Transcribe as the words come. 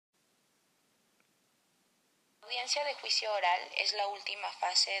La audiencia de juicio oral es la última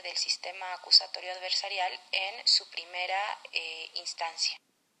fase del sistema acusatorio adversarial en su primera instancia.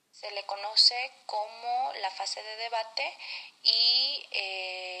 Se le conoce como la fase de debate y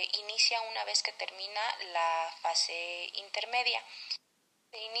inicia una vez que termina la fase intermedia.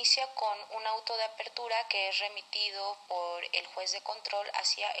 Se inicia con un auto de apertura que es remitido por el juez de control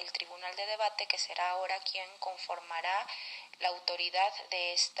hacia el tribunal de debate, que será ahora quien conformará la autoridad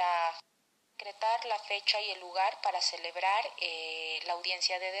de esta decretar la fecha y el lugar para celebrar la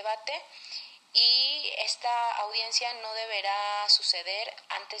audiencia de debate, y esta audiencia no deberá suceder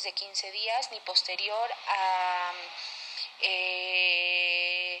antes de 15 días ni posterior a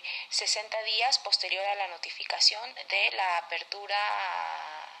 60 días posterior a la notificación de la apertura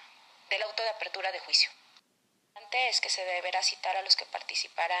del auto de apertura de juicio. Lo importante es que se deberá citar a los que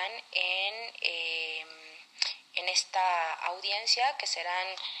participarán en esta audiencia, que serán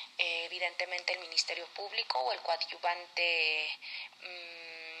evidentemente el Ministerio Público o el coadyuvante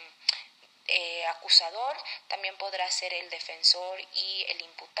acusador. También podrá ser el defensor y el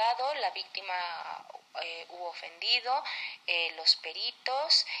imputado, la víctima u ofendido, los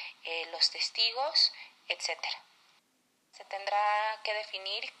peritos, los testigos, etc. Se tendrá que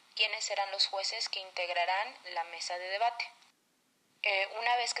definir quiénes serán los jueces que integrarán la mesa de debate.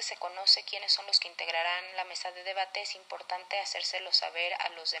 Una vez que se conoce quiénes son los que integrarán la mesa de debate, es importante hacérselo saber a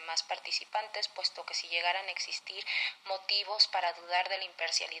los demás participantes, puesto que si llegaran a existir motivos para dudar de la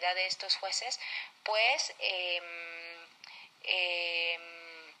imparcialidad de estos jueces, pues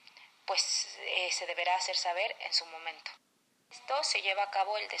se deberá hacer saber en su momento. Esto se lleva a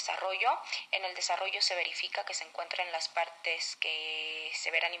cabo el desarrollo. En el desarrollo se verifica que se encuentran las partes que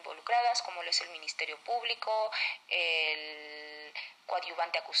se verán involucradas, como lo es el Ministerio Público, el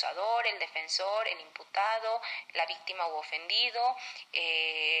coadyuvante acusador, el defensor, el imputado, la víctima u ofendido,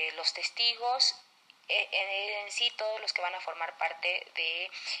 los testigos, en sí todos los que van a formar parte de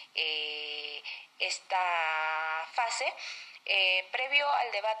esta fase. Previo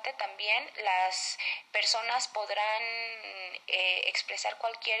al debate también las personas podrán expresar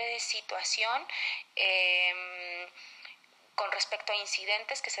cualquier situación con respecto a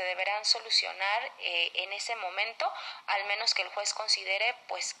incidentes que se deberán solucionar en ese momento, al menos que el juez considere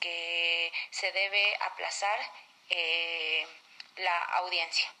pues que se debe aplazar la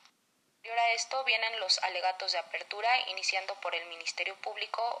audiencia. Posterior a esto vienen los alegatos de apertura, iniciando por el Ministerio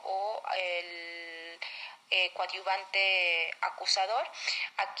Público o el coadyuvante acusador.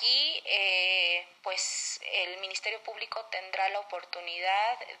 Aquí pues el Ministerio Público tendrá la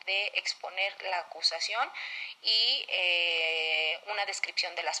oportunidad de exponer la acusación y una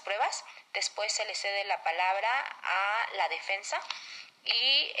descripción de las pruebas. Después se le cede la palabra a la defensa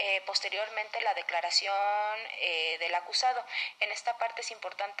y posteriormente la declaración del acusado. En esta parte es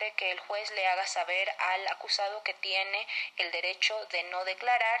importante que el juez le haga saber al acusado que tiene el derecho de no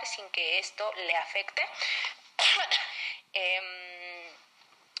declarar sin que esto le afecte.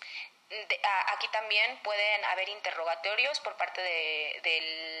 Aquí también pueden haber interrogatorios por parte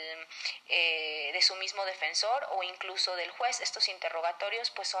de su mismo defensor o incluso del juez. Estos interrogatorios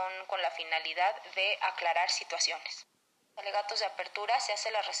pues son con la finalidad de aclarar situaciones. Alegatos de apertura se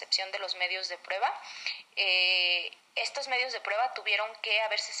hace la recepción de los medios de prueba. Estos medios de prueba tuvieron que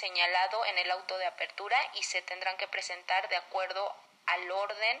haberse señalado en el auto de apertura y se tendrán que presentar de acuerdo al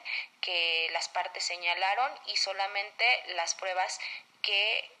orden que las partes señalaron y solamente las pruebas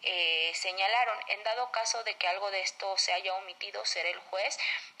que señalaron. En dado caso de que algo de esto se haya omitido, será el juez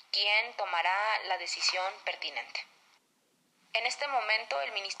quien tomará la decisión pertinente. En este momento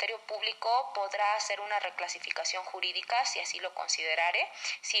el Ministerio Público podrá hacer una reclasificación jurídica si así lo considerare.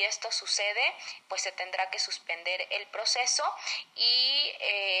 Si esto sucede, pues se tendrá que suspender el proceso y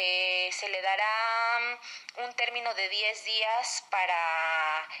se le dará un término de 10 días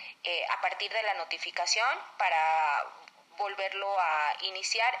a partir de la notificación para volverlo a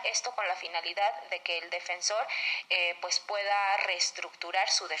iniciar, esto con la finalidad de que el defensor pues pueda reestructurar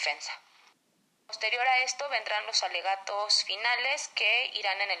su defensa. Posterior a esto vendrán los alegatos finales que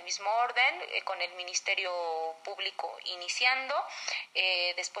irán en el mismo orden, con el Ministerio Público iniciando,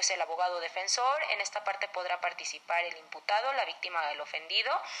 después el abogado defensor. En esta parte podrá participar el imputado, la víctima del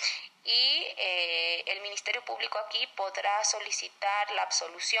ofendido, y el Ministerio Público aquí podrá solicitar la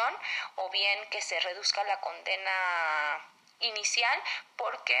absolución o bien que se reduzca la condena inicial,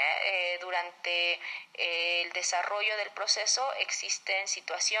 porque durante el desarrollo del proceso existen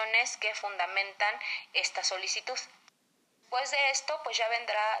situaciones que fundamentan esta solicitud. Después de esto, pues ya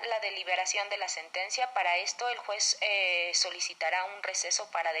vendrá la deliberación de la sentencia. Para esto el juez solicitará un receso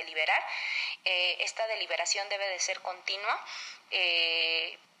para deliberar. Esta deliberación debe de ser continua.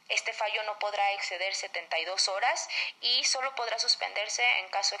 Este fallo no podrá exceder 72 horas y solo podrá suspenderse en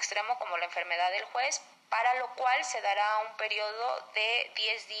caso extremo como la enfermedad del juez, para lo cual se dará un periodo de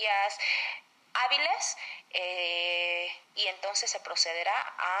 10 días hábiles y entonces se procederá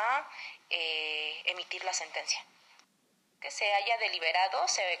a emitir la sentencia. Que se haya deliberado,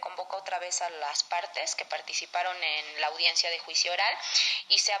 se convoca otra vez a las partes que participaron en la audiencia de juicio oral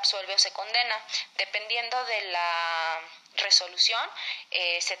y se absuelve o se condena. Dependiendo de la resolución,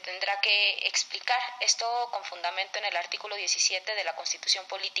 se tendrá que explicar esto con fundamento en el artículo 17 de la Constitución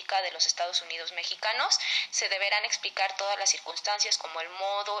Política de los Estados Unidos Mexicanos. Se deberán explicar todas las circunstancias como el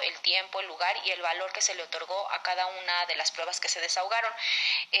modo, el tiempo, el lugar y el valor que se le otorgó a cada una de las pruebas que se desahogaron.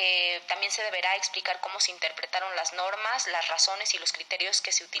 También se deberá explicar cómo se interpretaron las normas, las razones y los criterios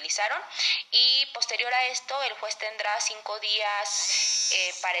que se utilizaron, y posterior a esto el juez tendrá 5 días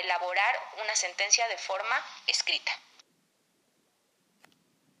para elaborar una sentencia de forma escrita.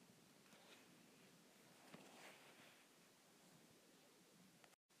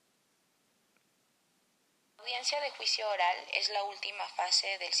 La audiencia de juicio oral es la última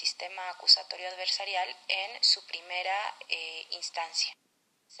fase del sistema acusatorio adversarial en su primera instancia.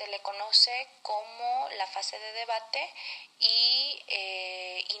 Se le conoce como la fase de debate y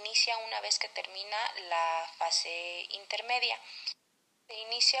inicia una vez que termina la fase intermedia. Se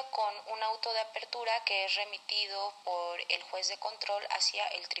inicia con un auto de apertura que es remitido por el juez de control hacia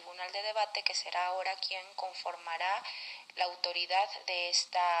el tribunal de debate, que será ahora quien conformará la autoridad de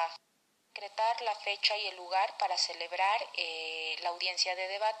esta. Decretar la fecha y el lugar para celebrar la audiencia de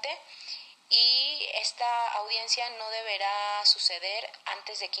debate. Y esta audiencia no deberá suceder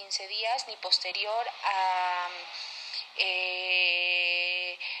antes de 15 días ni posterior a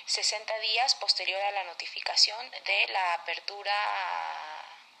 60 días posterior a la notificación de la apertura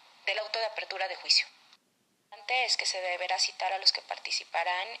del auto de apertura de juicio. Antes es que se deberá citar a los que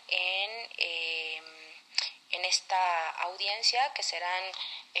participarán en esta audiencia, que serán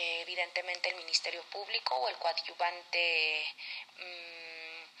evidentemente el Ministerio Público o el coadyuvante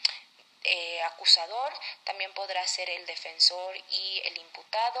acusador. También podrá ser el defensor y el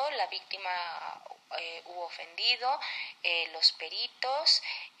imputado, la víctima u ofendido, los peritos,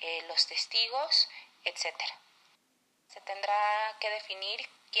 los testigos, etc. Se tendrá que definir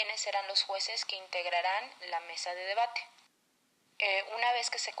quiénes serán los jueces que integrarán la mesa de debate. Una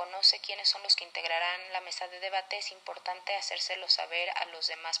vez que se conoce quiénes son los que integrarán la mesa de debate, es importante hacérselo saber a los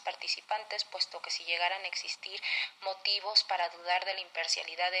demás participantes, puesto que si llegaran a existir motivos para dudar de la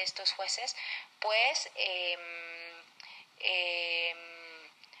imparcialidad de estos jueces, pues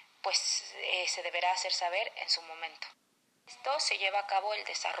se deberá hacer saber en su momento. Esto se lleva a cabo el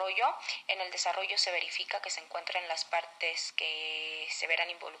desarrollo. En el desarrollo se verifica que se encuentran las partes que se verán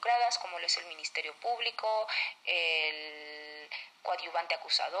involucradas, como lo es el Ministerio Público, el coadyuvante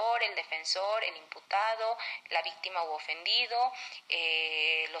acusador, el defensor, el imputado, la víctima u ofendido,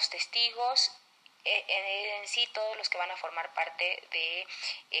 los testigos, en sí todos los que van a formar parte de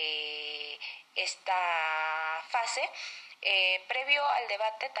esta fase. Previo al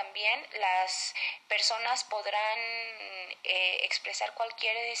debate también las personas podrán expresar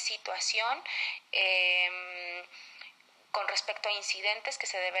cualquier situación con respecto a incidentes que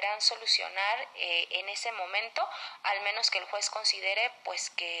se deberán solucionar en ese momento, al menos que el juez considere pues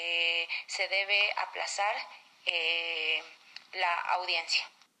que se debe aplazar la audiencia.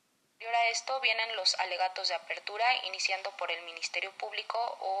 Posterior a esto vienen los alegatos de apertura, iniciando por el Ministerio Público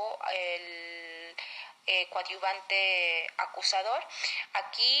o el coadyuvante acusador.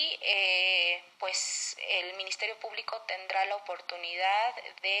 Aquí pues el Ministerio Público tendrá la oportunidad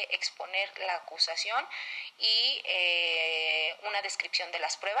de exponer la acusación y una descripción de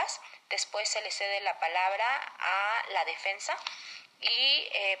las pruebas. Después se le cede la palabra a la defensa y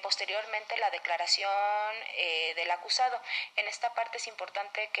posteriormente la declaración del acusado. En esta parte es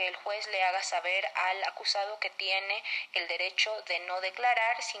importante que el juez le haga saber al acusado que tiene el derecho de no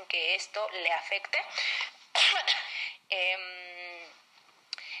declarar sin que esto le afecte.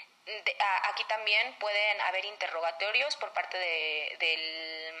 Aquí también pueden haber interrogatorios por parte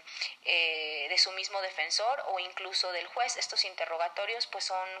de su mismo defensor o incluso del juez. Estos interrogatorios pues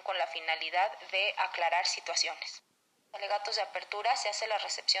son con la finalidad de aclarar situaciones. Alegatos de apertura se hace la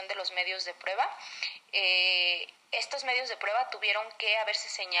recepción de los medios de prueba. Estos medios de prueba tuvieron que haberse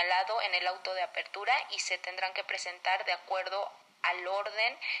señalado en el auto de apertura y se tendrán que presentar de acuerdo al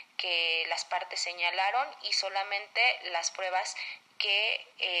orden que las partes señalaron y solamente las pruebas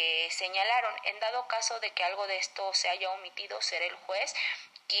que señalaron. En dado caso de que algo de esto se haya omitido, será el juez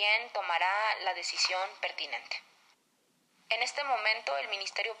quien tomará la decisión pertinente. En este momento, el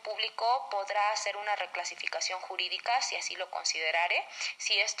Ministerio Público podrá hacer una reclasificación jurídica si así lo considerare.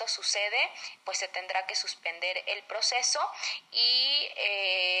 Si esto sucede, pues se tendrá que suspender el proceso y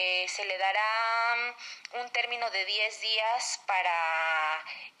se le dará un término de 10 días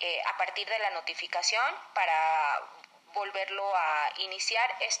a partir de la notificación para volverlo a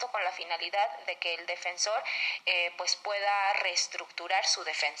iniciar, esto con la finalidad de que el defensor pues pueda reestructurar su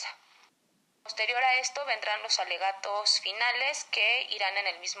defensa. Posterior a esto vendrán los alegatos finales que irán en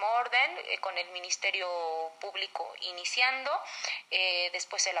el mismo orden, con el Ministerio Público iniciando,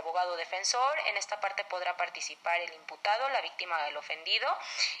 después el abogado defensor. En esta parte podrá participar el imputado, la víctima del ofendido,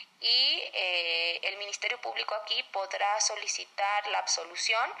 y el Ministerio Público aquí podrá solicitar la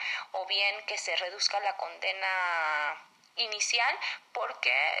absolución o bien que se reduzca la condena inicial,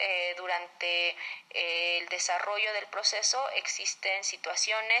 porque durante el desarrollo del proceso existen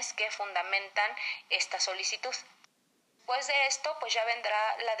situaciones que fundamentan esta solicitud. Después de esto, pues ya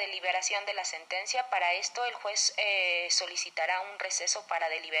vendrá la deliberación de la sentencia. Para esto, el juez solicitará un receso para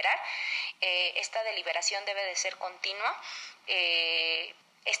deliberar. Esta deliberación debe de ser continua.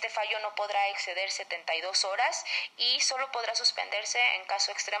 Este fallo no podrá exceder 72 horas y solo podrá suspenderse en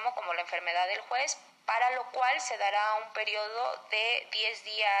caso extremo como la enfermedad del juez, para lo cual se dará un periodo de 10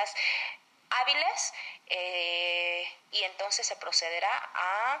 días hábiles y entonces se procederá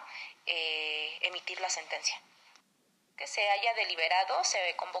a emitir la sentencia. Que se haya deliberado,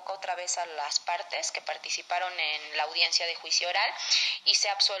 se convoca otra vez a las partes que participaron en la audiencia de juicio oral y se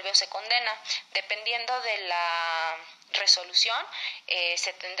absuelve o se condena. Dependiendo de la resolución,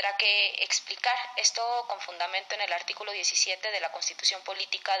 se tendrá que explicar esto con fundamento en el artículo 17 de la Constitución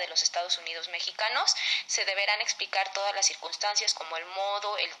Política de los Estados Unidos Mexicanos. Se deberán explicar todas las circunstancias como el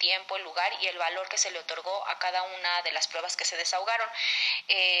modo, el tiempo, el lugar y el valor que se le otorgó a cada una de las pruebas que se desahogaron.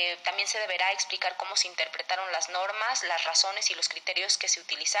 También se deberá explicar cómo se interpretaron las normas, las razones y los criterios que se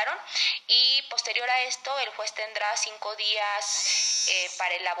utilizaron, y posterior a esto el juez tendrá 5 días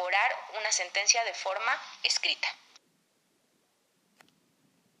para elaborar una sentencia de forma escrita.